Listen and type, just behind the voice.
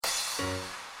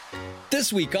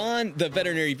This week on the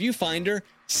Veterinary Viewfinder,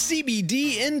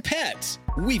 CBD in pets.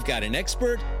 We've got an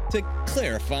expert to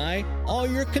clarify all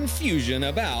your confusion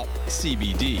about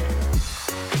CBD.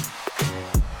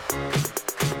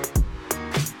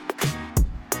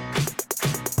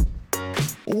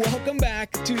 Welcome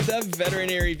back to the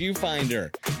Veterinary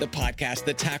Viewfinder, the podcast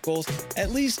that tackles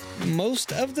at least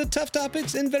most of the tough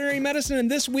topics in veterinary medicine. And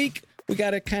this week, we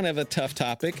got a kind of a tough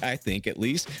topic, I think at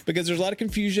least, because there's a lot of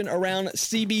confusion around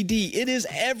CBD. It is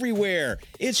everywhere.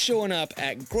 It's showing up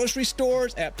at grocery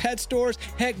stores, at pet stores.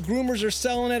 Heck, groomers are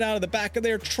selling it out of the back of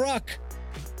their truck.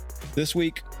 This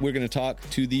week, we're going to talk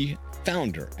to the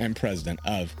founder and president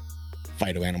of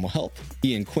Fido Animal Health,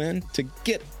 Ian Quinn, to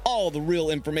get all the real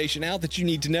information out that you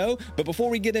need to know. But before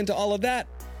we get into all of that,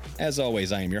 as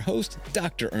always, I am your host,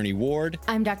 Dr. Ernie Ward.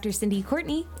 I'm Dr. Cindy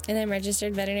Courtney. And I'm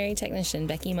registered veterinary technician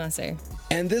Becky Mosser.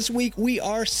 And this week, we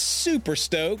are super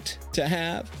stoked to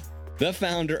have the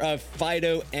founder of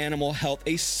Fido Animal Health,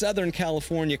 a Southern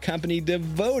California company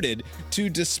devoted to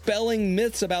dispelling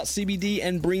myths about CBD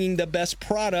and bringing the best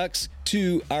products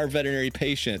to our veterinary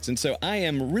patients. And so I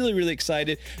am really, really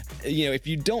excited. You know, if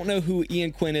you don't know who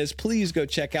Ian Quinn is, please go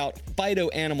check out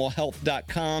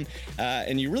FidoAnimalHealth.com.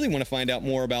 And you really want to find out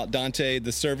more about Dante,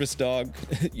 the service dog.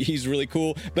 He's really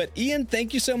cool. But Ian,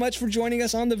 thank you so much for joining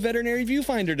us on the Veterinary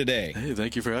Viewfinder today. Hey,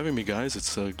 thank you for having me, guys.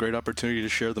 It's a great opportunity to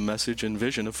share the message and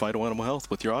vision of Fido Animal Health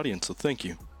with your audience, so thank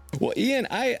you. Well, Ian,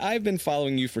 I've been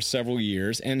following you for several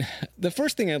years, and the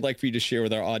first thing I'd like for you to share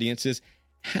with our audience is,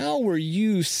 how were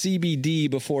you CBD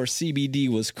before CBD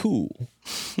was cool?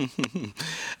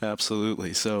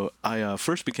 Absolutely. So I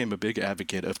first became a big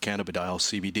advocate of cannabidiol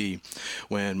CBD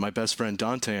when my best friend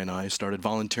Dante and I started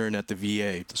volunteering at the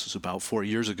VA. This was about 4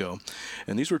 years ago.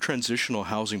 And these were transitional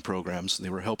housing programs. They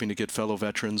were helping to get fellow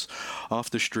veterans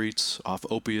off the streets, off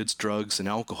opiates, drugs, and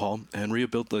alcohol, and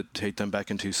rehabilitate them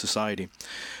back into society.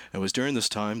 It was during this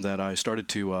time that I started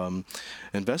to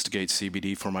investigate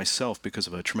CBD for myself because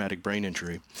of a traumatic brain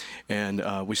injury. And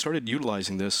we started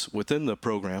utilizing this within the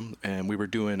program, and we were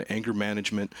doing anger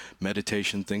management,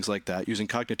 meditation, things like that, using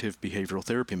cognitive behavioral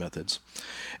therapy methods.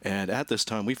 And at this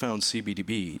time, we found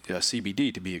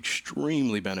CBD to be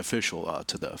extremely beneficial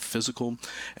to the physical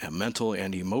and mental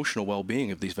and emotional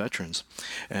well-being of these veterans.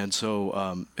 And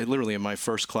so literally in my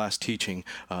first class teaching,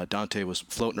 Dante was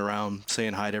floating around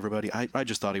saying hi to everybody. I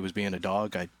just thought he was being a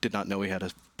dog. I did not know he had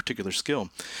a particular skill.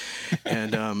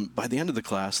 And by the end of the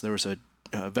class, there was a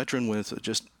veteran with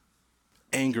just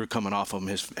anger coming off of him.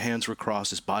 His hands were crossed.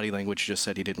 His body language just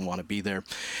said he didn't want to be there.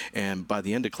 And by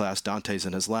the end of class, Dante's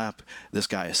in his lap. This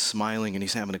guy is smiling and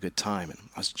he's having a good time. And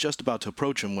I was just about to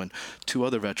approach him when two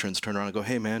other veterans turned around and go,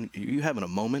 "Hey man, you having a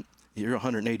moment? You're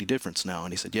 180 difference now."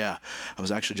 And he said, "Yeah, I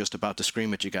was actually just about to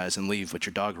scream at you guys and leave, but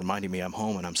your dog reminded me I'm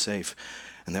home and I'm safe."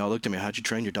 And they all looked at me, "How'd you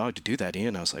train your dog to do that,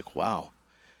 Ian?" I was like, wow.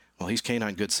 Well, he's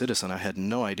Canine Good Citizen. I had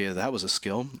no idea that was a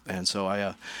skill. And so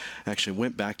I actually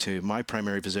went back to my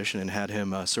primary physician and had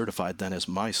him certified then as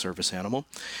my service animal.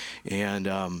 And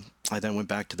I then went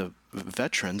back to the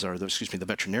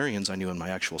veterinarians I knew in my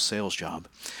actual sales job.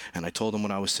 And I told them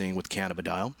what I was seeing with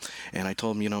cannabidiol. And I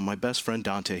told them, my best friend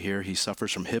Dante here, he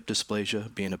suffers from hip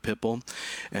dysplasia, being a pit bull.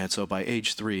 And so by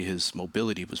age 3, his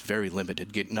mobility was very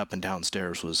limited. Getting up and down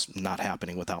stairs was not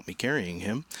happening without me carrying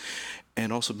him.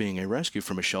 And also being a rescue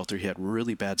from a shelter, he had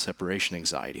really bad separation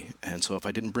anxiety. And so if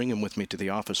I didn't bring him with me to the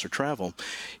office or travel,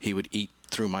 he would eat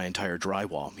through my entire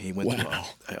drywall. He went through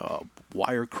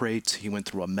wire crates. He went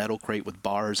through a metal crate with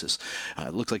bars.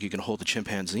 It looked like you can hold a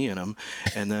chimpanzee in him.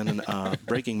 And then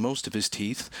breaking most of his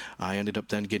teeth, I ended up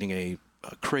then getting a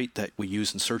crate that we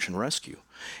use in search and rescue.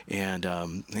 And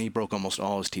he broke almost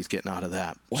all his teeth getting out of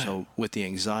that. Wow. So with the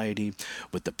anxiety,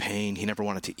 with the pain, he never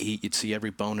wanted to eat. You'd see every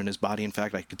bone in his body. In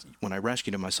fact, when I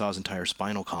rescued him, I saw his entire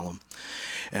spinal column.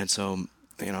 And so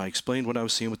I explained what I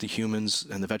was seeing with the humans,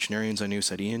 and the veterinarians I knew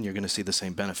said, "Ian, you're going to see the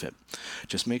same benefit.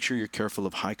 Just make sure you're careful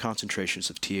of high concentrations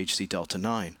of THC delta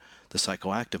 9, the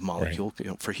psychoactive molecule."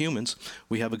 Right. For humans,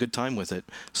 we have a good time with it.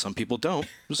 Some people don't.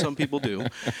 Some people do.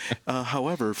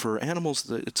 However, for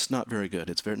animals, it's not very good.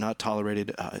 It's not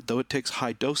tolerated. Though it takes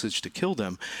high dosage to kill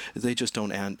them, they just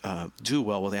don't do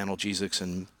well with analgesics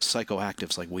and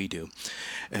psychoactives like we do.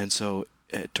 And so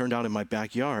it turned out in my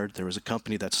backyard, there was a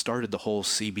company that started the whole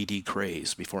CBD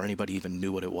craze before anybody even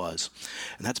knew what it was.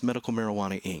 And that's Medical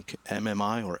Marijuana Inc.,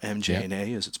 MMI, or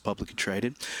MJNA, as it's publicly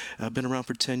traded. Been around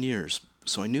for 10 years.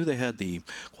 So I knew they had the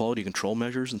quality control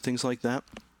measures and things like that.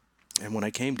 And when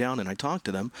I came down and I talked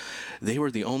to them, they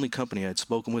were the only company I'd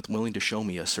spoken with willing to show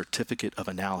me a certificate of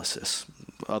analysis.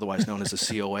 otherwise known as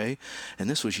a COA. And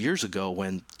this was years ago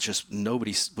when just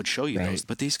nobody would show you those,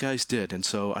 but these guys did. And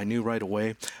so I knew right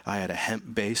away I had a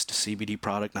hemp-based CBD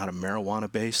product, not a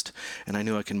marijuana-based, and I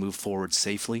knew I can move forward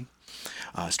safely.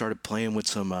 I started playing with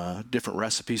some different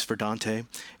recipes for Dante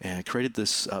and created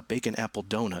this bacon apple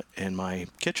donut in my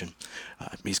kitchen.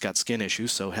 He's got skin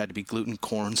issues, so it had to be gluten,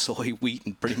 corn, soy, wheat,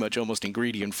 and pretty much almost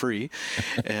ingredient free.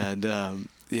 And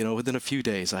within a few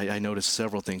days, I noticed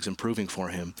several things improving for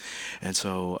him. And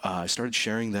so I started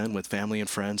sharing then with family and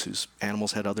friends whose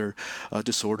animals had other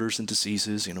disorders and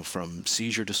diseases, from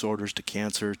seizure disorders to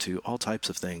cancer to all types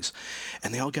of things.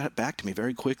 And they all got back to me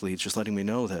very quickly, just letting me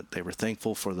know that they were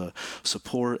thankful for the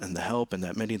support and the help, and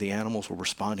that many of the animals were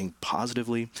responding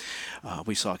positively.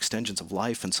 We saw extensions of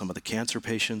life in some of the cancer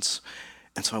patients.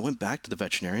 And so I went back to the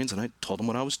veterinarians and I told them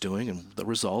what I was doing and the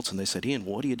results. And they said, "Ian,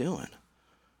 what are you doing?"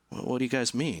 "Well, what do you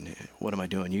guys mean? What am I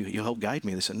doing? You help guide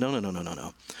me." They said,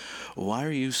 No. "Why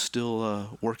are you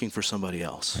still working for somebody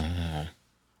else? Why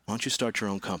don't you start your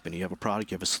own company? You have a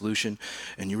product, you have a solution,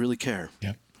 and you really care."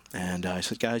 Yep. And I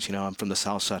said, "Guys, I'm from the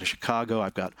south side of Chicago.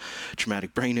 I've got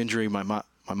traumatic brain injury. My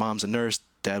mom's a nurse.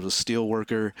 Dad was a steel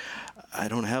worker. I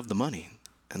don't have the money."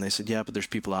 And they said, "Yeah, but there's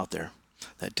people out there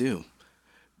that do.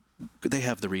 They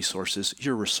have the resources.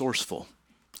 You're resourceful.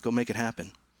 Go make it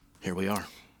happen." Here we are.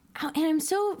 And I'm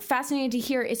so fascinated to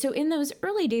hear. So in those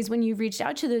early days when you reached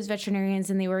out to those veterinarians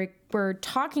and they were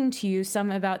talking to you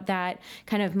some about that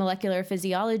kind of molecular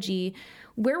physiology,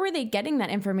 where were they getting that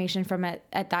information from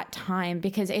at that time?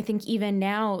 Because I think even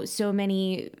now, so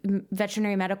many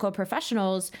veterinary medical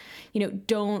professionals,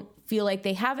 don't feel like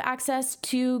they have access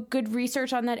to good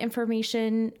research on that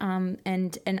information,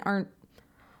 and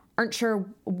aren't sure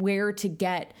where to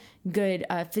get good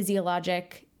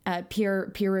physiologic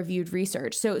peer-reviewed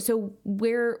research. So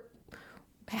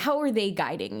how are they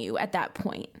guiding you at that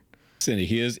point? Cindy,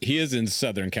 he is in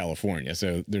Southern California,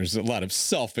 so there's a lot of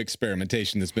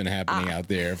self-experimentation that's been happening out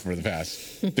there for the past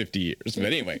 50 years. But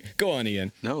anyway, go on,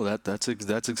 Ian. No, that's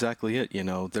exactly it.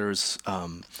 There's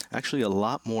actually a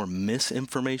lot more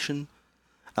misinformation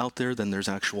out there than there's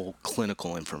actual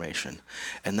clinical information.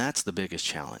 And that's the biggest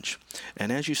challenge.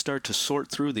 And as you start to sort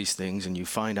through these things and you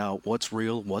find out what's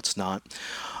real, what's not,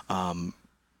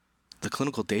 the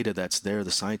clinical data that's there,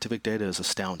 the scientific data, is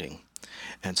astounding.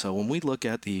 And so when we look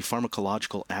at the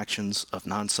pharmacological actions of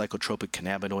non-psychotropic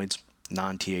cannabinoids,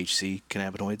 non-THC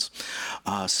cannabinoids,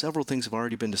 several things have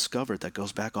already been discovered that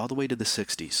goes back all the way to the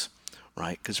 60s.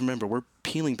 Right? Because remember, we're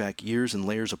peeling back years and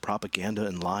layers of propaganda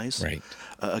and lies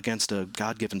against a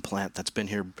God-given plant that's been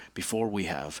here before we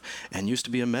have and used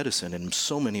to be a medicine and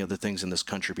so many other things in this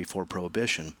country before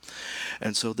Prohibition.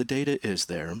 And so the data is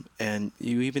there. And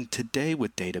even today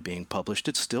with data being published,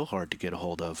 it's still hard to get a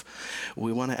hold of.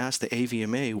 We want to ask the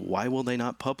AVMA, why will they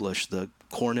not publish the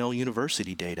Cornell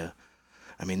University data?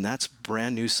 I mean, that's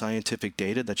brand new scientific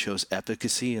data that shows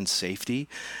efficacy and safety,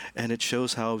 and it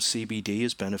shows how CBD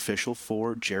is beneficial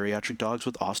for geriatric dogs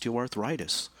with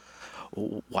osteoarthritis.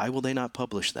 Why will they not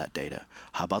publish that data?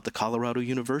 How about the Colorado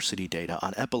University data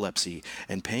on epilepsy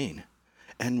and pain?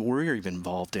 And we're even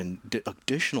involved in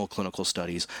additional clinical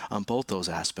studies on both those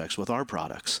aspects with our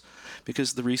products,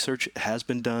 because the research has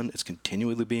been done, it's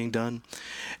continually being done,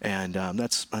 and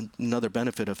that's another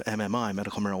benefit of MMI,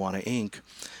 Medical Marijuana Inc.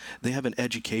 They have an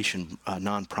education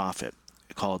nonprofit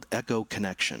called Echo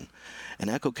Connection,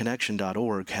 and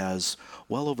EchoConnection.org has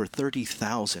well over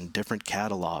 30,000 different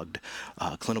cataloged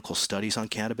clinical studies on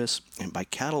cannabis, and by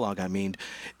catalog I mean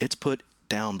it's put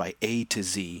down by A to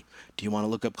Z. Do you want to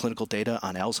look up clinical data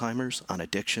on Alzheimer's, on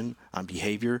addiction, on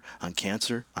behavior, on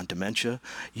cancer, on dementia?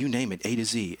 You name it, A to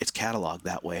Z. It's cataloged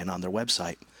that way and on their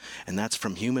website. And that's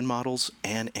from human models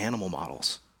and animal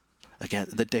models. Again,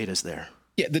 the data's there.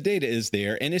 Yeah, the data is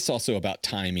there, and it's also about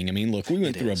timing. I mean, look, we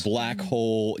went through a black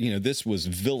hole. This was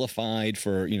vilified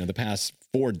for, the past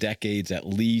 4 decades at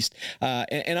least.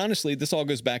 And honestly, this all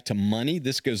goes back to money.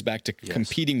 This goes back to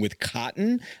competing with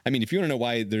cotton. I mean, if you want to know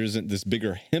why there isn't this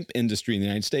bigger hemp industry in the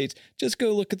United States, just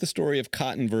go look at the story of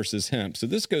cotton versus hemp. So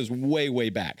this goes way, way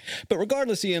back. But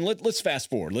regardless, Ian, let's fast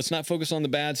forward. Let's not focus on the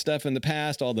bad stuff in the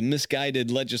past, all the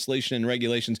misguided legislation and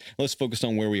regulations. Let's focus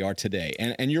on where we are today.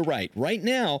 And you're right. Right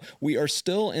now, we are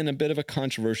still in a bit of a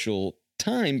controversial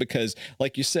time because,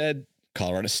 like you said,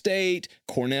 Colorado State,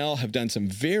 Cornell have done some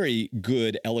very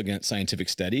good, elegant scientific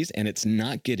studies, and it's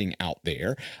not getting out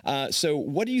there. So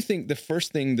what do you think the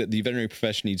first thing that the veterinary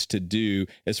profession needs to do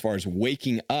as far as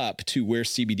waking up to where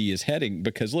CBD is heading?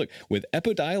 Because look, with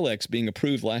Epidiolex being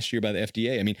approved last year by the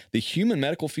FDA, I mean, the human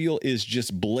medical field is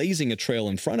just blazing a trail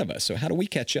in front of us. So how do we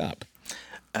catch up?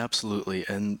 Absolutely.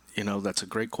 And, that's a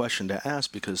great question to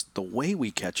ask, because the way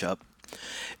we catch up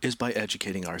is by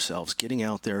educating ourselves, getting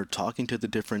out there, talking to the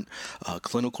different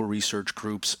clinical research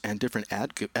groups and different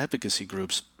advocacy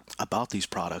groups about these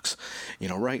products.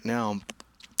 Right now,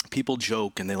 people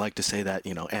joke and they like to say that,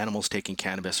 animals taking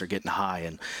cannabis are getting high.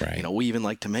 And, Right. We even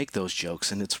like to make those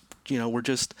jokes. And it's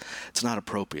it's not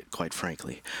appropriate, quite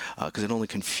frankly, because it only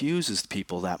confuses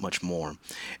people that much more.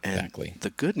 And Exactly. the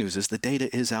good news is the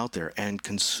data is out there, and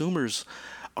consumers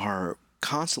are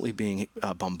constantly being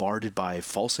bombarded by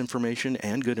false information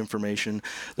and good information.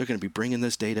 They're going to be bringing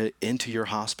this data into your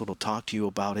hospital, talk to you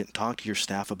about it, talk to your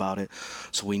staff about it.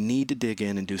 So we need to dig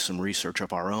in and do some research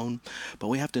of our own, but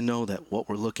we have to know that what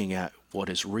we're looking at, what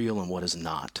is real and what is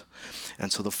not.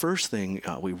 And so the first thing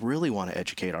we really want to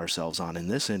educate ourselves on in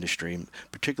this industry,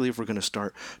 particularly if we're going to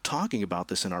start talking about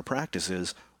this in our practice,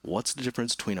 is what's the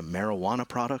difference between a marijuana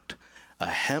product, a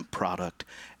hemp product,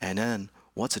 and then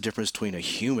what's the difference between a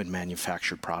human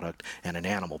manufactured product and an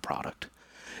animal product?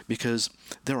 Because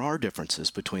there are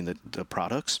differences between the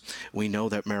products. We know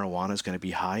that marijuana is going to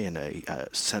be high in a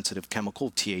sensitive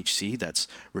chemical, THC, that's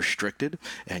restricted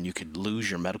and you could lose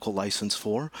your medical license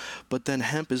for. But then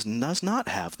hemp does not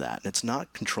have that. It's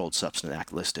not Controlled Substance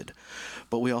Act listed.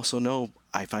 But we also know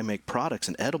if I make products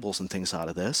and edibles and things out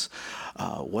of this,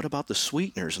 what about the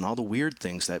sweeteners and all the weird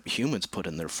things that humans put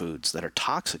in their foods that are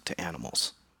toxic to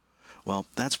animals? Well,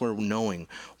 that's where knowing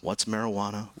what's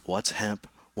marijuana, what's hemp,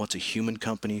 what's a human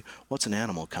company, what's an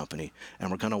animal company.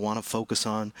 And we're going to want to focus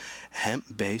on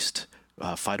hemp-based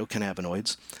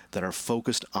phytocannabinoids that are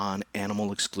focused on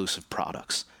animal-exclusive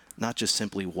products, not just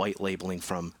simply white labeling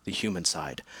from the human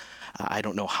side. I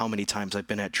don't know how many times I've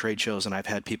been at trade shows and I've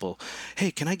had people,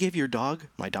 hey, can I give your dog,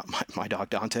 my dog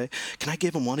Dante, can I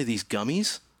give him one of these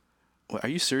gummies? Are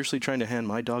you seriously trying to hand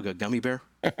my dog a gummy bear?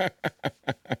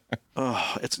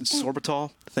 Oh, it's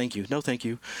sorbitol. Thank you. No, thank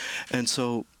you. And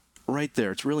so right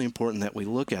there, it's really important that we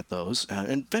look at those.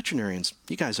 And veterinarians,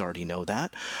 you guys already know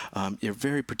that. You're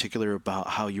very particular about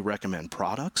how you recommend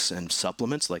products and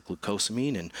supplements like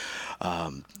glucosamine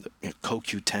and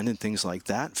CoQ10 and things like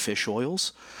that, fish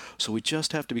oils. So we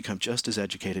just have to become just as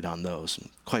educated on those. And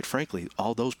quite frankly,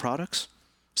 all those products,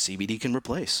 CBD can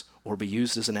replace or be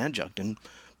used as an adjunct in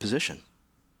position.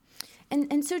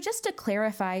 And so just to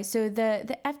clarify, so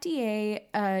the FDA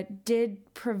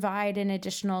did provide an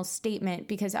additional statement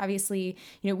because obviously,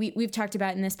 we've talked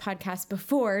about in this podcast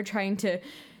before trying to,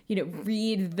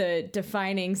 read the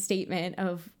defining statement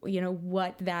of,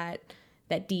 what that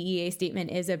DEA statement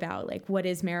is about, like what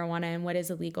is marijuana and what is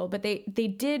illegal. But they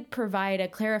did provide a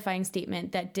clarifying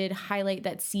statement that did highlight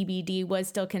that CBD was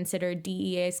still considered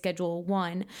DEA Schedule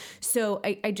 1. So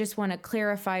I just want to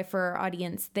clarify for our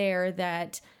audience there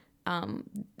that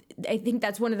I think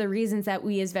that's one of the reasons that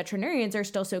we as veterinarians are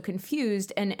still so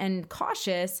confused and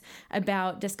cautious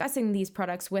about discussing these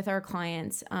products with our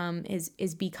clients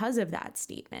is because of that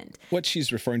statement. What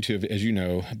she's referring to, as you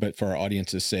know, but for our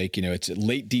audience's sake, it's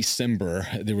late December.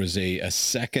 There was a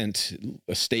second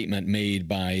statement made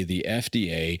by the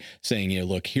FDA saying,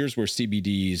 look, here's where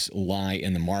CBDs lie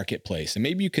in the marketplace. And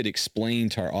maybe you could explain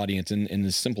to our audience in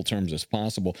as simple terms as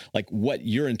possible, like what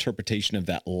your interpretation of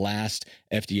that last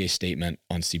FDA statement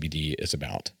on CBD is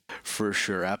about. For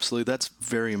sure. Absolutely. That's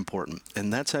very important.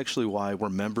 And that's actually why we're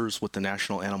members with the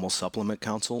National Animal Supplement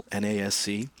Council,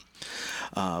 NASC.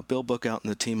 Bill Bookout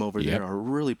and the team over there are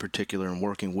really particular in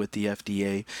working with the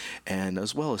FDA and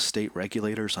as well as state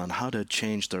regulators on how to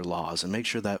change their laws and make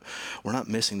sure that we're not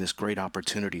missing this great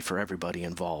opportunity for everybody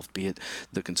involved, be it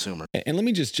the consumer. And let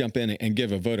me just jump in and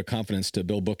give a vote of confidence to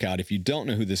Bill Bookout. If you don't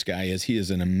know who this guy is, he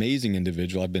is an amazing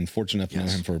individual. I've been fortunate enough to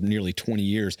know him for nearly 20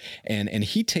 years, and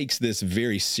he takes this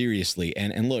very seriously.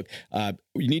 And look,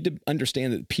 you need to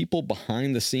understand that people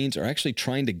behind the scenes are actually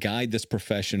trying to guide this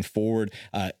profession forward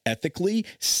ethically,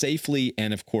 safely,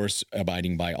 and of course,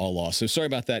 abiding by all laws. So sorry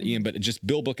about that, Ian, but just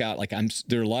Bill Bookout,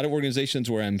 there are a lot of organizations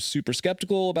where I'm super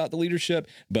skeptical about the leadership,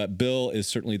 but Bill is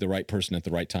certainly the right person at the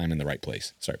right time in the right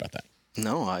place. Sorry about that.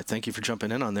 No, I thank you for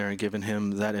jumping in on there and giving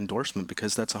him that endorsement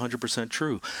because that's 100%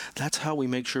 true. That's how we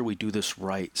make sure we do this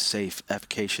right, safe,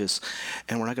 efficacious,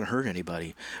 and we're not going to hurt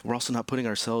anybody. We're also not putting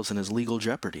ourselves in as legal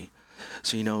jeopardy.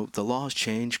 So, the laws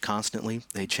change constantly.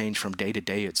 They change from day to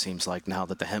day, it seems like, now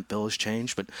that the hemp bill has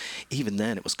changed. But even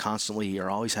then, it was constantly, you're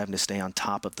always having to stay on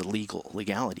top of the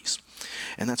legalities.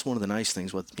 And that's one of the nice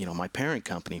things with, my parent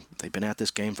company. They've been at this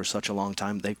game for such a long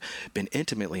time. They've been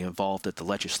intimately involved at the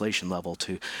legislation level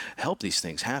to help these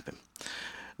things happen.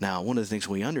 Now, one of the things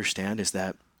we understand is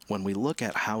that when we look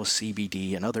at how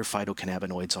CBD and other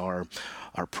phytocannabinoids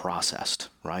are processed,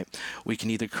 right, we can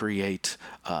either create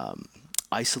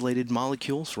isolated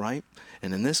molecules, right?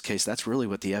 And in this case, that's really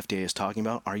what the FDA is talking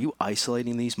about. Are you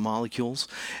isolating these molecules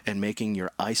and making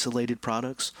your isolated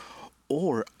products?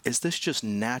 Or is this just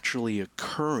naturally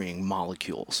occurring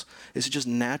molecules? Is it just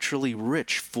naturally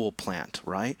rich full plant,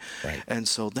 right? Right. And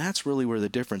so that's really where the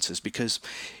difference is, because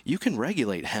you can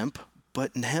regulate hemp,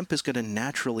 but hemp is going to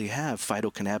naturally have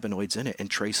phytocannabinoids in it and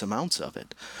trace amounts of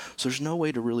it. So there's no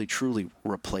way to really truly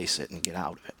replace it and get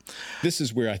out of it. This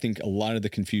is where I think a lot of the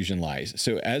confusion lies.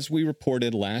 So as we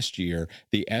reported last year,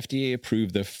 the FDA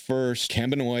approved the first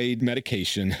cannabinoid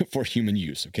medication for human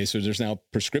use. Okay, so there's now a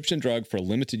prescription drug for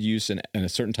limited use in a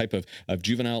certain type of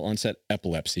juvenile onset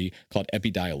epilepsy called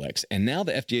Epidiolex. And now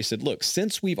the FDA said, look,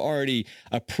 since we've already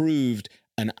approved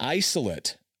an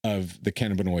isolate of the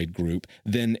cannabinoid group,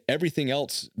 then everything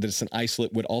else that's an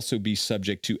isolate would also be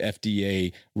subject to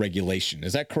FDA regulation.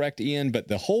 Is that correct, Ian? But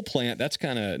the whole plant, that's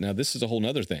kind of, now this is a whole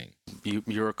nother thing.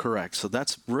 You're correct. So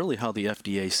that's really how the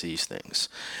FDA sees things.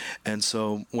 And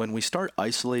so when we start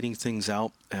isolating things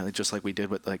out, just like they did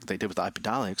with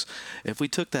Epidiolex, if we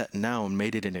took that now and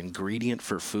made it an ingredient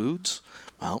for foods,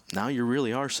 well, now you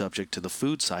really are subject to the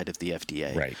food side of the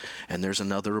FDA. Right. And there's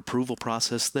another approval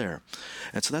process there.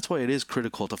 And so that's why it is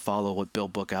critical to follow what Bill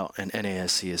Bookout and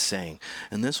NASC is saying.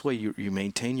 And this way you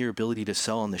maintain your ability to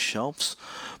sell on the shelves,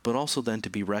 but also then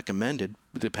to be recommended,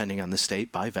 depending on the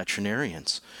state, by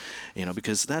veterinarians.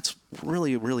 Because that's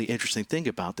really a really interesting thing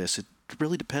about this. It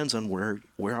really depends on where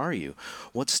are you?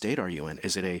 What state are you in?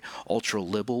 Is it a ultra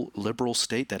liberal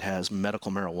state that has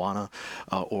medical marijuana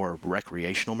or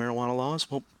recreational marijuana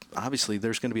laws? Well, obviously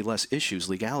there's going to be less issues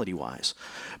legality-wise.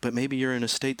 But maybe you're in a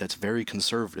state that's very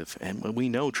conservative. And we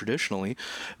know traditionally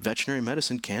veterinary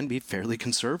medicine can be fairly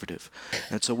conservative.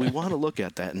 And so we want to look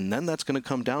at that. And then that's going to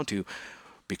come down to,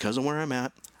 because of where I'm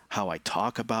at, how I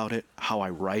talk about it, how I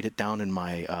write it down in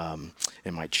my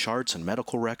charts and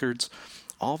medical records.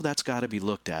 All of that's got to be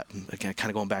looked at. Again,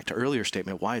 kind of going back to earlier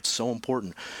statement, why it's so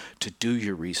important to do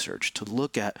your research, to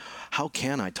look at how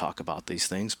can I talk about these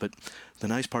things. But the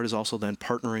nice part is also then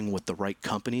partnering with the right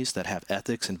companies that have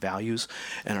ethics and values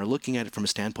and are looking at it from a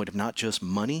standpoint of not just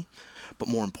money, but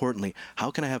more importantly, how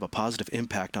can I have a positive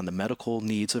impact on the medical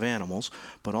needs of animals,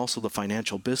 but also the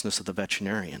financial business of the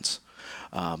veterinarians?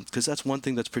 Because that's one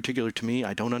thing that's particular to me.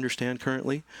 I don't understand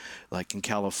currently. Like in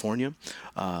California,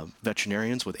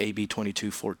 veterinarians with AB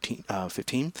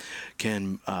 2215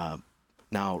 can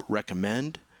now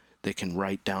recommend. They can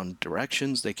write down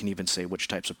directions. They can even say which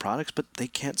types of products, but they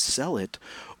can't sell it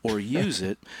or use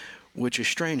it, which is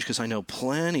strange because I know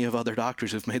plenty of other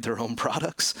doctors who've made their own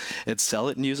products and sell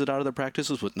it and use it out of their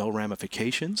practices with no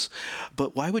ramifications.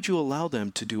 But why would you allow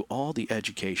them to do all the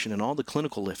education and all the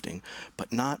clinical lifting,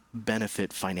 but not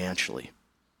benefit financially?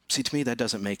 See, to me, that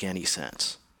doesn't make any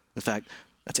sense. In fact,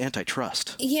 that's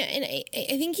antitrust. Yeah, and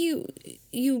I think you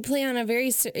play on a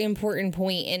very important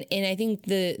point, and I think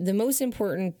the most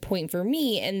important point for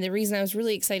me, and the reason I was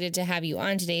really excited to have you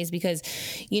on today is because,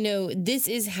 this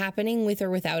is happening with or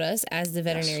without us as the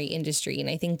veterinary industry, and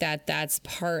I think that that's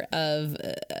part of,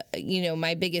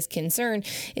 my biggest concern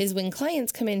is when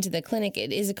clients come into the clinic,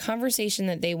 it is a conversation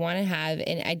that they want to have,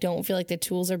 and I don't feel like the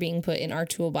tools are being put in our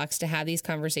toolbox to have these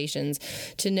conversations,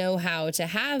 to know how to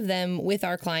have them with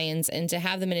our clients and to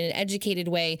have them in an educated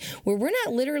way where we're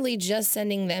not literally just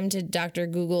sending them to Dr.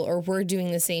 Google, or we're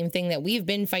doing the same thing that we've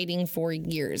been fighting for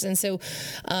years. And so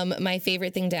my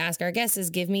favorite thing to ask our guests is,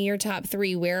 give me your top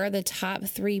three. Where are the top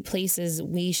three places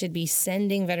we should be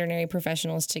sending veterinary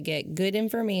professionals to get good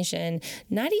information,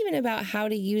 not even about how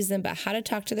to use them, but how to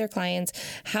talk to their clients,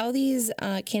 how these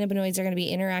cannabinoids are going to be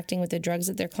interacting with the drugs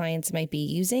that their clients might be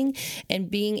using, and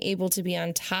being able to be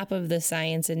on top of the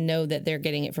science and know that they're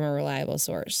getting it from a reliable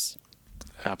source.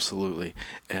 Absolutely.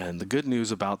 And the good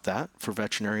news about that for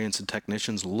veterinarians and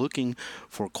technicians looking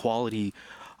for quality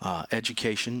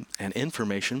education and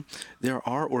information, there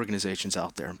are organizations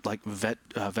out there like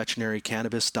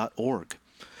veterinarycannabis.org.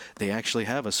 They actually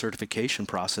have a certification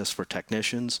process for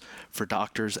technicians, for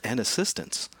doctors, and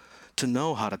assistants to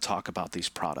know how to talk about these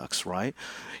products, right?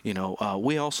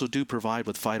 We also do provide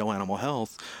with Phyto Animal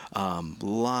Health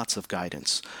lots of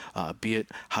guidance, be it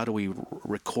how do we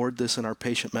record this in our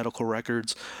patient medical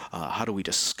records, how do we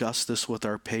discuss this with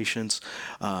our patients,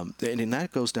 and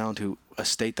that goes down to a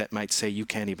state that might say you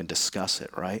can't even discuss it,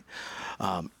 right?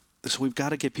 So we've got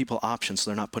to give people options so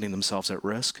they're not putting themselves at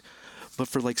risk. But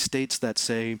for like states that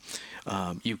say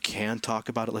you can talk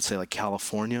about it, let's say like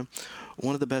California,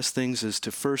 one of the best things is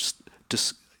to first,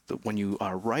 when you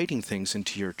are writing things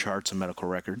into your charts and medical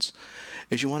records,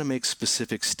 is you want to make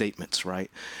specific statements,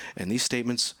 right? And these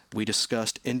statements, we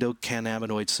discussed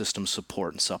endocannabinoid system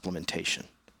support and supplementation.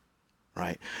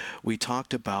 right? We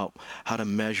talked about how to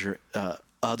measure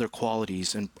other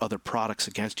qualities and other products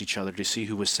against each other to see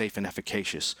who was safe and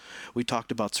efficacious. We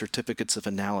talked about certificates of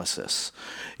analysis.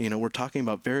 We're talking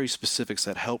about very specifics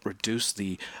that help reduce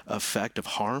the effect of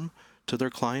harm to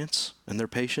their clients and their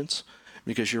patients.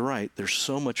 Because you're right, there's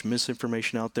so much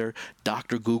misinformation out there.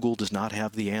 Dr. Google does not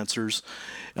have the answers.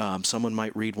 Someone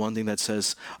might read one thing that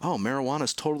says, "Oh, marijuana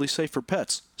is totally safe for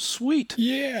pets." Sweet.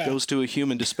 Yeah. Goes to a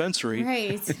human dispensary,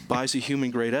 Right. buys a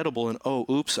human-grade edible, and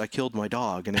oops, I killed my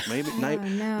dog. And it may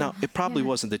no. now it probably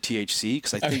wasn't the THC,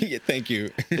 because I think thank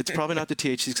you. it's probably not the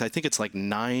THC, because I think it's like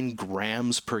 9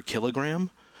 grams per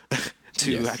kilogram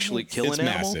to actually kill an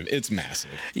animal. Massive. It's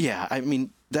massive. Yeah, I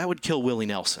mean, that would kill Willie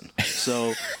Nelson.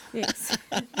 So, Yes.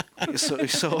 so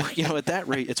at that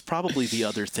rate, it's probably the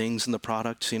other things in the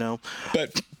products,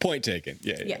 But point taken.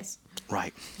 Yeah. Yes.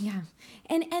 Right. Yeah.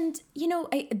 And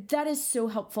that is so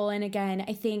helpful. And again,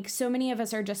 I think so many of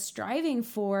us are just striving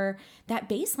for that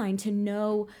baseline to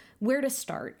know where to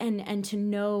start and to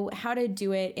know how to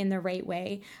do it in the right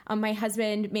way. My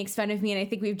husband makes fun of me, and I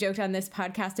think we've joked on this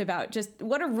podcast about just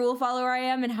what a rule follower I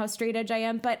am and how straight edge I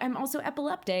am, but I'm also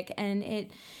epileptic, and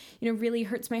it really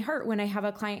hurts my heart when I have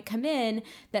a client come in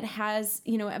that has,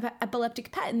 an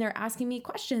epileptic pet, and they're asking me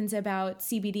questions about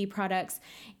CBD products,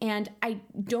 and I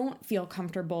don't feel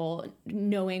comfortable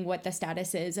knowing what the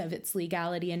status is of its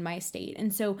legality in my state.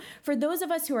 And so for those of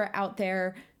us who are out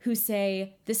there who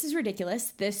say, this is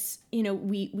ridiculous, this,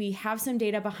 we have some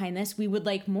data behind this, we would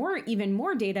like even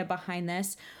more data behind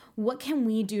this, what can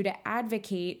we do to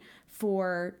advocate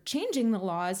for changing the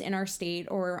laws in our state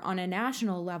or on a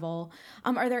national level?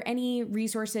 Are there any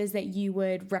resources that you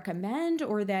would recommend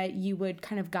or that you would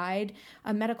kind of guide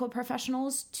medical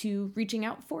professionals to reaching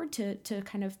out for to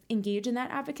kind of engage in that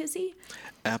advocacy?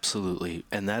 Absolutely.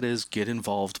 And that is, get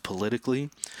involved politically.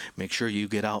 Make sure you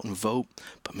get out and vote,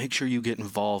 but make sure you get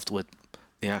involved with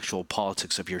the actual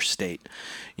politics of your state.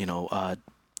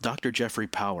 Dr. Jeffrey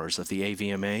Powers of the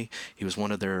AVMA, he was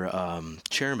one of their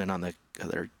chairmen on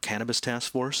their cannabis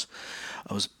task force.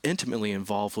 I was intimately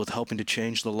involved with helping to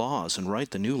change the laws and write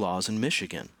the new laws in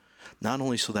Michigan, not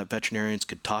only so that veterinarians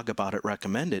could talk about it,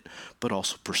 recommend it, but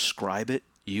also prescribe it,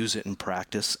 use it in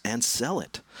practice, and sell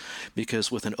it.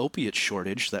 Because with an opiate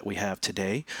shortage that we have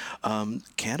today,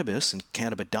 cannabis and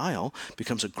cannabidiol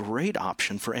becomes a great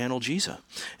option for analgesia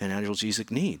and analgesic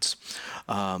needs.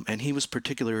 And he was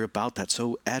particular about that.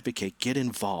 So advocate, get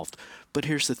involved. But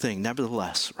here's the thing,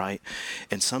 nevertheless, right?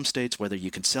 In some states, whether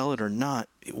you can sell it or not,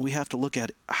 we have to look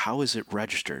at how is it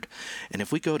registered. And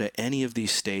if we go to any of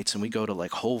these states and we go to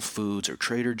like Whole Foods or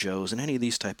Trader Joe's and any of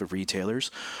these type of retailers,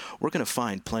 we're going to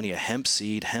find plenty of hemp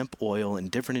seed, hemp oil,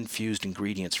 and different infused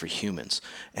ingredients for humans.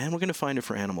 And we're going to find it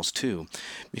for animals too,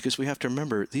 because we have to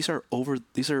remember these are over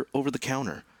the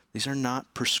counter. These are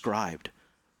not prescribed,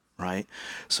 right?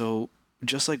 So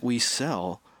just like we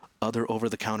sell other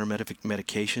over-the-counter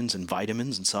medications and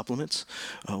vitamins and supplements,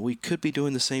 we could be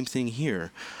doing the same thing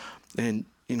here. And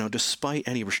despite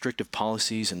any restrictive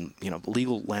policies and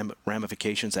legal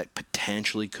ramifications that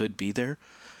potentially could be there,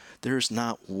 there's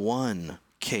not one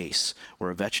case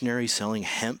where a veterinary selling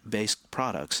hemp-based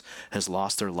products has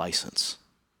lost their license.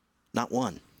 Not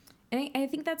one. And I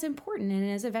think that's important. And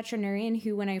as a veterinarian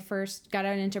who, when I first got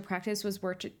out into practice, was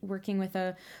working with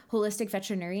a holistic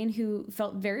veterinarian who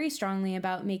felt very strongly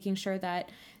about making sure that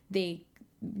they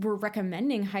were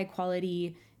recommending high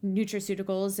quality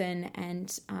nutraceuticals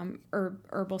and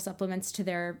herbal supplements to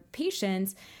their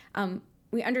patients,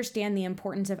 we understand the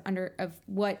importance of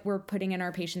what we're putting in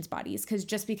our patients' bodies, because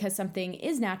just because something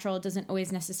is natural doesn't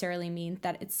always necessarily mean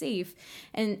that it's safe.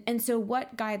 And so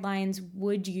what guidelines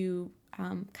would you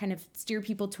kind of steer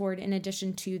people toward, in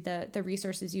addition to the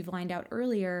resources you've lined out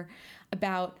earlier,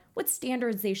 about what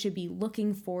standards they should be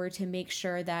looking for to make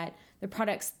sure that the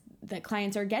products that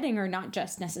clients are getting are not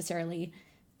just necessarily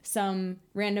some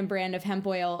random brand of hemp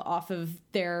oil off of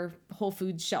their Whole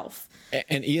Foods shelf?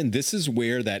 And Ian, this is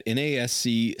where that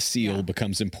NASC seal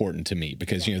becomes important to me,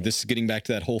 because, this is getting back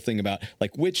to that whole thing about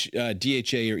like which DHA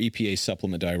or EPA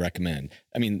supplement do I recommend?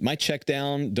 I mean, my check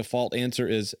down default answer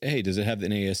is, hey, does it have the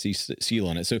NASC seal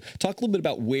on it? So talk a little bit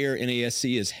about where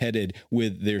NASC is headed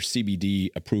with their CBD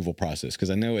approval process,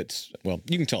 because I know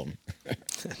you can tell them.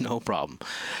 No problem.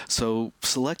 So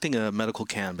selecting a medical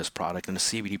cannabis product and a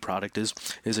CBD product is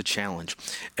a challenge.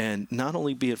 And not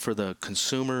only be it for the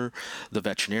consumer, the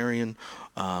veterinarian,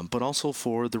 but also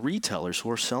for the retailers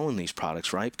who are selling these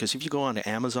products, right? Because if you go on to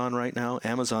Amazon right now,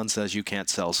 Amazon says you can't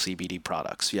sell CBD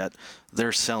products, yet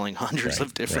they're selling hundreds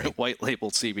of different white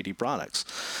labeled CBD products.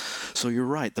 So you're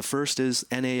right. The first is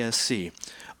NASC.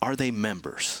 Are they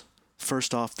members?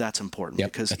 First off, that's important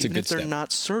because that's even if they're step.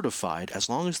 not certified, as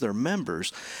long as they're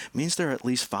members, means they're at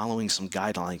least following some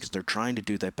guidelines. They're trying to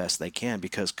do the best they can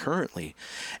because currently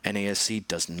NASC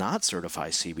does not certify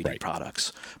CBD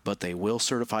products, but they will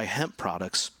certify hemp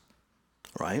products,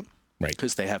 right? Right.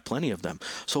 Because they have plenty of them.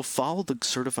 So follow the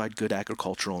certified good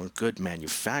agricultural and good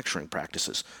manufacturing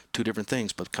practices. Two different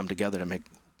things, but come together to make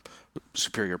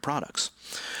superior products.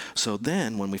 So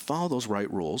then when we follow those right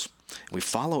rules, we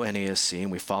follow NASC and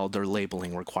we follow their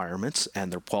labeling requirements and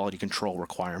their quality control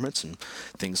requirements and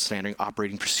things, standard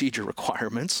operating procedure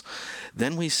requirements,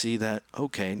 then we see that,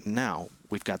 okay, now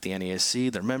we've got the NASC,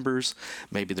 they're members,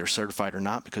 maybe they're certified or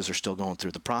not because they're still going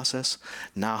through the process.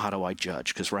 Now how do I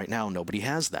judge? Because right now nobody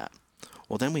has that.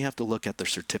 Well, then we have to look at their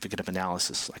certificate of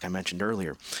analysis, like I mentioned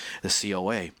earlier, the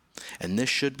COA. And this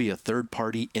should be a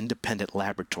third-party independent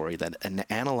laboratory that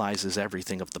analyzes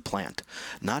everything of the plant,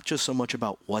 not just so much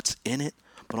about what's in it,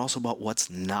 but also about what's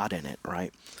not in it,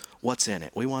 right? What's in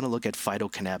it? We want to look at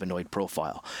phytocannabinoid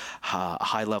profile. A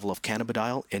high level of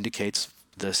cannabidiol indicates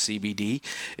the CBD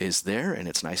is there and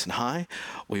it's nice and high.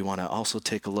 We want to also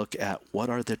take a look at what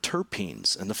are the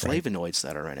terpenes and the flavonoids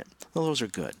that are in it. Well, those are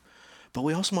good. But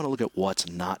we also want to look at what's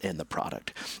not in the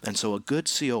product. And so a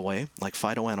good COA, like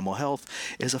Phyto-Animal Health,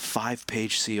 is a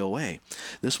 5-page COA.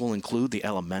 This will include the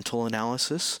elemental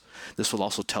analysis. This will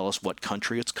also tell us what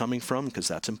country it's coming from, because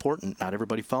that's important. Not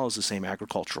everybody follows the same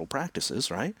agricultural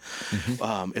practices, right?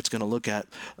 Mm-hmm. It's going to look at,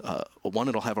 one,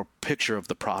 it'll have a picture of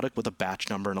the product with a batch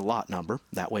number and a lot number.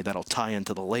 That way that'll tie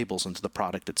into the labels into the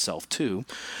product itself too.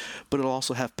 But it'll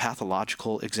also have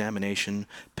pathological examination,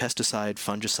 pesticide,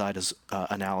 fungicide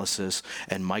analysis,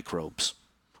 and microbes.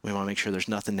 We want to make sure there's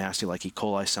nothing nasty like E.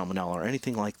 coli, salmonella, or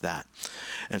anything like that.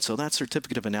 And so that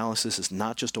certificate of analysis is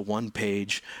not just a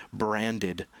 1-page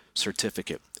branded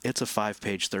certificate. It's a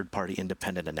 5-page third-party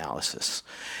independent analysis.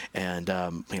 And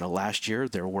last year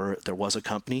there was a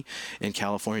company in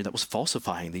California that was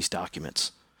falsifying these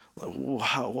documents. What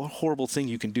a horrible thing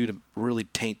you can do to really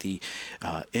taint the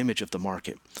image of the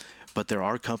market. But there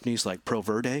are companies like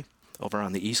ProVerde over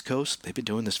on the East Coast. They've been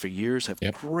doing this for years, have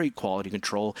great quality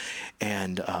control,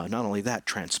 and not only that,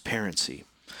 transparency.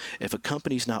 If a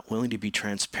company's not willing to be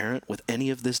transparent with any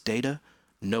of this data,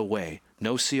 no way.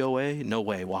 No COA, no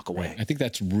way, walk away. Right. I think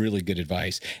that's really good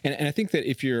advice. And I think that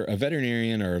if you're a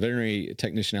veterinarian or a veterinary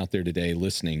technician out there today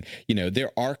listening, there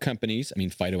are companies,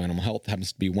 Phyto-Animal Health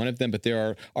happens to be one of them, but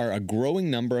there are a growing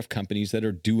number of companies that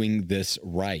are doing this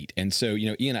right. And so,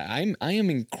 Ian, I am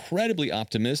incredibly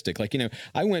optimistic.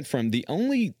 I went from the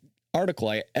only article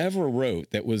I ever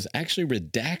wrote that was actually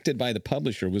redacted by the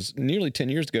publisher was nearly 10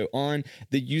 years ago on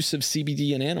the use of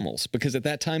CBD in animals, because at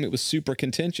that time it was super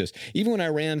contentious. Even when I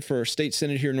ran for state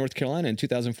senate here in North Carolina in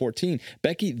 2014,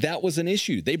 Becky, that was an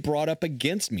issue. They brought up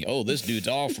against me. Oh, this dude's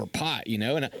all for pot,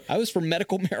 and I was for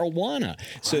medical marijuana.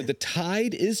 So the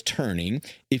tide is turning.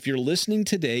 If you're listening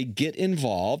today, get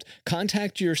involved.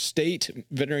 Contact your state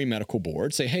veterinary medical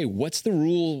board. Say, hey, what's the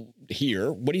rule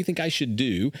here? What do you think I should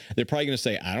do? They're probably going to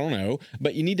say, I don't know,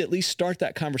 but you need to at least start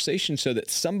that conversation so that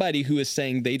somebody who is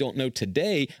saying they don't know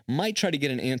today might try to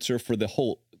get an answer for the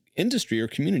whole industry or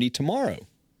community tomorrow.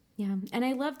 Yeah. And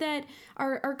I love that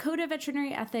our code of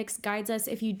veterinary ethics guides us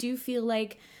if you do feel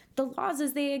like the laws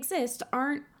as they exist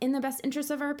aren't in the best interest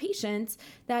of our patients,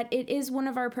 that it is one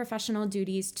of our professional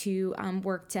duties to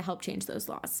work to help change those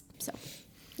laws. So.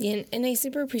 And I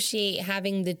super appreciate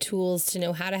having the tools to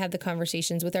know how to have the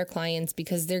conversations with our clients,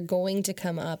 because they're going to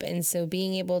come up. And so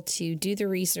being able to do the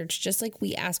research, just like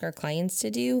we ask our clients to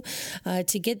do,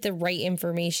 to get the right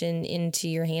information into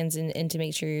your hands and to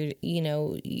make sure,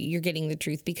 you're getting the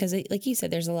truth, because like you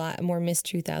said, there's a lot more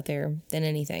mistruth out there than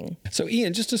anything. So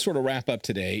Ian, just to sort of wrap up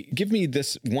today, give me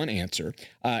this one answer.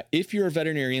 If you're a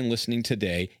veterinarian listening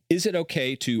today, is it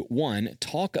okay to, one,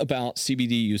 talk about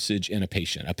CBD usage in a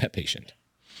pet patient?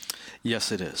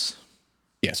 Yes, it is.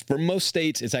 Yes, for most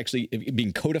states, it's actually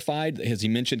being codified. As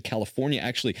you mentioned, California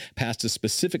actually passed a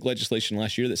specific legislation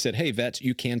last year that said, hey, vets,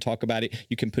 you can talk about it.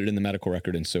 You can put it in the medical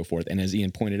record and so forth. And as Ian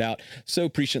pointed out, so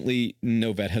presciently,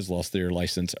 no vet has lost their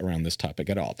license around this topic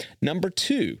at all. Number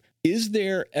two, is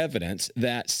there evidence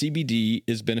that CBD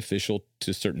is beneficial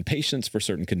to certain patients for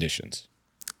certain conditions?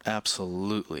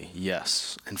 Absolutely,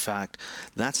 yes. In fact,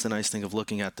 that's the nice thing of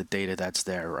looking at the data that's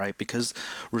there, right? Because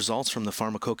results from the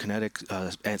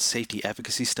pharmacokinetic and safety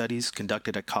efficacy studies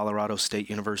conducted at Colorado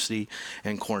State University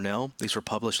and Cornell, these were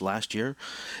published last year,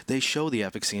 they show the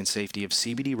efficacy and safety of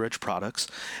CBD-rich products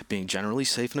being generally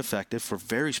safe and effective for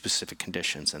very specific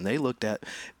conditions. And they looked at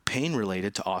pain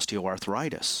related to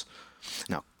osteoarthritis.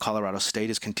 Now, Colorado State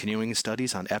is continuing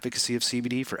studies on efficacy of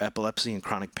CBD for epilepsy and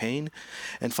chronic pain.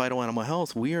 And Phyto Animal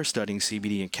Health, we are studying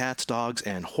CBD in cats, dogs,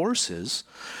 and horses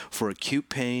for acute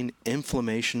pain,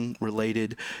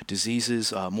 inflammation-related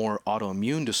diseases, more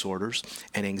autoimmune disorders,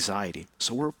 and anxiety.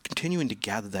 So we're continuing to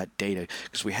gather that data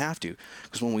because we have to.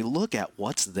 Because when we look at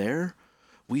what's there,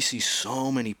 we see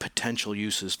so many potential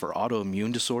uses for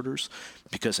autoimmune disorders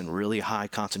because in really high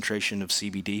concentration of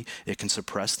CBD, it can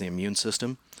suppress the immune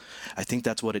system. I think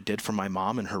that's what it did for my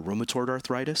mom and her rheumatoid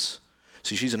arthritis.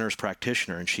 See, she's a nurse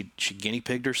practitioner, and she guinea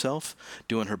pigged herself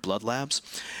doing her blood labs.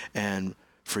 And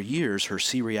for years, her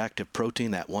C-reactive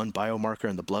protein, that one biomarker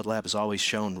in the blood lab, has always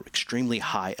shown extremely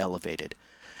high elevated.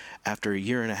 After a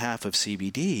year and a half of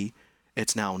CBD,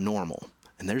 it's now normal.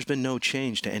 And there's been no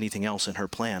change to anything else in her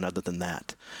plan other than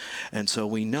that. And so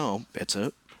we know it's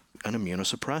an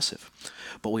immunosuppressive.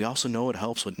 But we also know it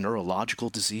helps with neurological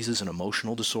diseases and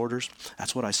emotional disorders.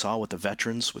 That's what I saw with the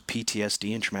veterans with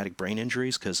PTSD and traumatic brain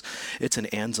injuries, because it's an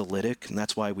anxiolytic, and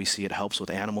that's why we see it helps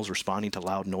with animals responding to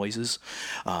loud noises.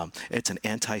 It's an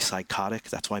antipsychotic.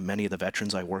 That's why many of the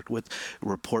veterans I worked with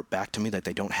report back to me that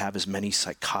they don't have as many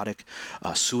psychotic,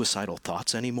 suicidal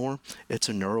thoughts anymore. It's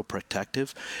a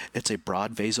neuroprotective. It's a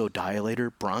broad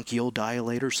vasodilator, bronchial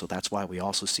dilator, so that's why we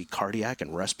also see cardiac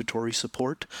and respiratory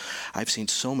support. I've seen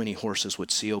so many horses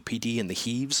with COPD and the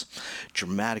heaves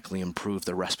dramatically improve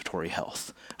their respiratory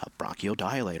health. A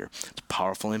bronchodilator. It's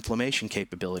powerful inflammation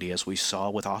capability, as we saw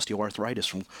with osteoarthritis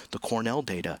from the Cornell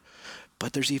data.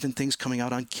 But there's even things coming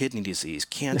out on kidney disease,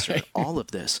 cancer, all of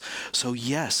this. So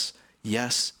yes,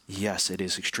 it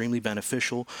is extremely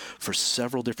beneficial for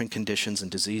several different conditions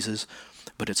and diseases,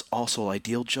 but it's also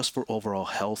ideal just for overall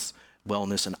health,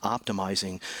 wellness, and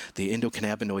optimizing the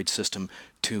endocannabinoid system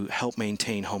to help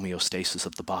maintain homeostasis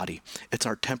of the body. It's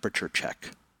our temperature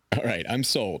check. All right, I'm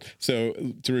sold. So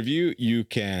to review, you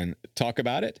can talk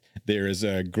about it. There is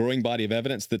a growing body of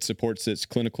evidence that supports its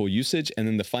clinical usage. And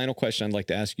then the final question I'd like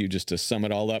to ask you, just to sum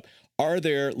it all up, are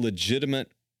there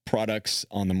legitimate products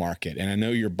on the market? And I know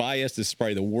you're biased. This is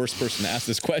probably the worst person to ask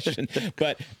this question.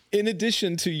 But in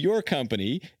addition to your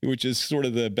company, which is sort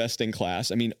of the best in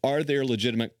class, I mean, are there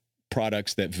legitimate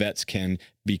products that vets can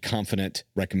be confident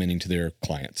recommending to their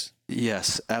clients?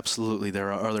 Yes, absolutely.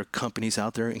 There are other companies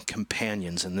out there and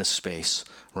companions in this space,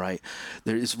 right?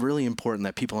 It is really important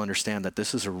that people understand that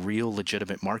this is a real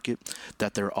legitimate market,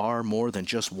 that there are more than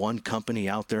just one company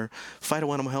out there.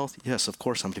 Phyto Animal Health, yes, of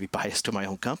course, I'm going to be biased to my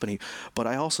own company, but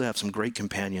I also have some great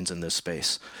companions in this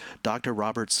space. Dr.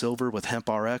 Robert Silver with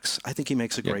HempRx, I think he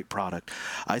makes a great product.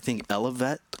 I think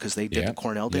Elevet, because they did the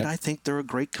Cornell data, I think they're a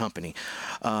great company.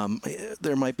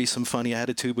 There might be some funny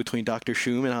attitude between Dr.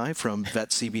 Schum and I from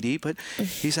Vet CBD, but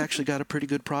he's actually got a pretty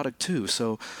good product too.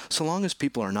 So long as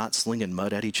people are not slinging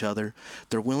mud at each other,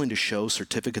 they're willing to show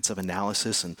certificates of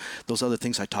analysis and those other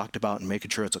things I talked about and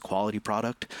making sure it's a quality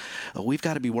product, we've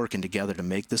got to be working together to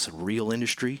make this a real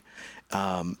industry.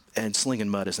 And slinging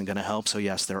mud isn't going to help. So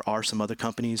yes, there are some other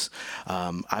companies.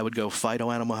 I would go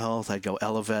Phyto Animal Health, I'd go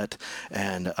Elevet,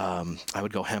 and I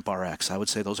would go HempRx. I would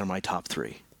say those are my top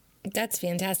three. That's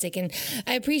fantastic. And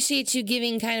I appreciate you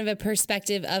giving kind of a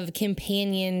perspective of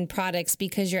companion products,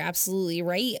 because you're absolutely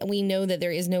right. We know that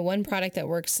there is no one product that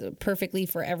works perfectly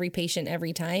for every patient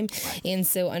every time. And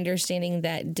so understanding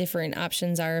that different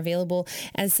options are available.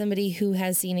 As somebody who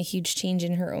has seen a huge change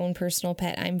in her own personal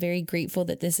pet, I'm very grateful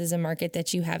that this is a market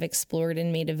that you have explored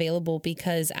and made available,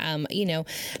 because, I'm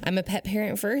a pet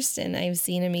parent first and I've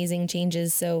seen amazing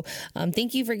changes. So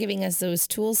thank you for giving us those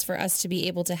tools for us to be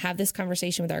able to have this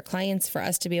conversation with our clients, for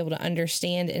us to be able to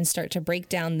understand and start to break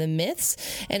down the myths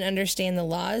and understand the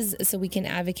laws so we can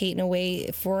advocate in a way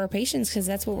for our patients, because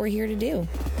that's what we're here to do.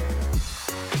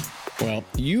 Well,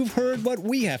 you've heard what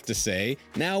we have to say.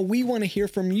 Now we want to hear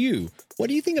from you. What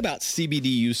do you think about CBD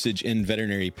usage in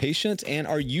veterinary patients? And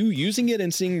are you using it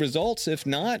and seeing results? If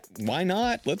not, why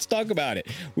not? Let's talk about it.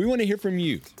 We want to hear from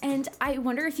you. And I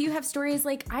wonder if you have stories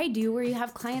like I do, where you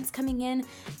have clients coming in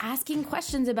asking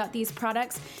questions about these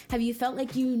products. Have you felt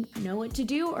like you know what to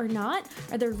do or not?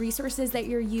 Are there resources that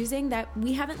you're using that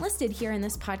we haven't listed here in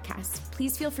this podcast?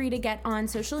 Please feel free to get on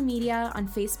social media, on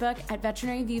Facebook at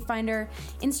Veterinary Viewfinder,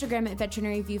 Instagram at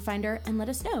Veterinary Viewfinder, and let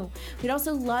us know. We'd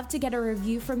also love to get a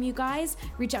review from you guys.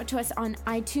 Reach out to us on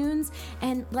iTunes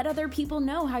and let other people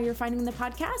know how you're finding the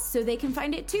podcast so they can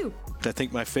find it too. I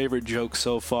think my favorite joke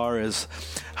so far is,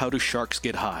 how do sharks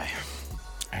get high?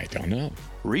 I don't know.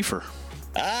 Reefer.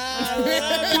 The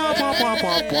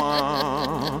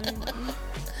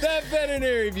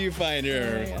Veterinary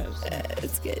Viewfinder. Oh my gosh,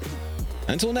 it's good.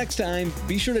 Until next time,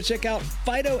 be sure to check out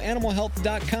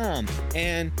phytoanimalhealth.com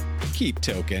and keep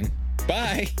token.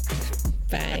 Bye.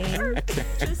 Bye.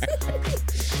 Just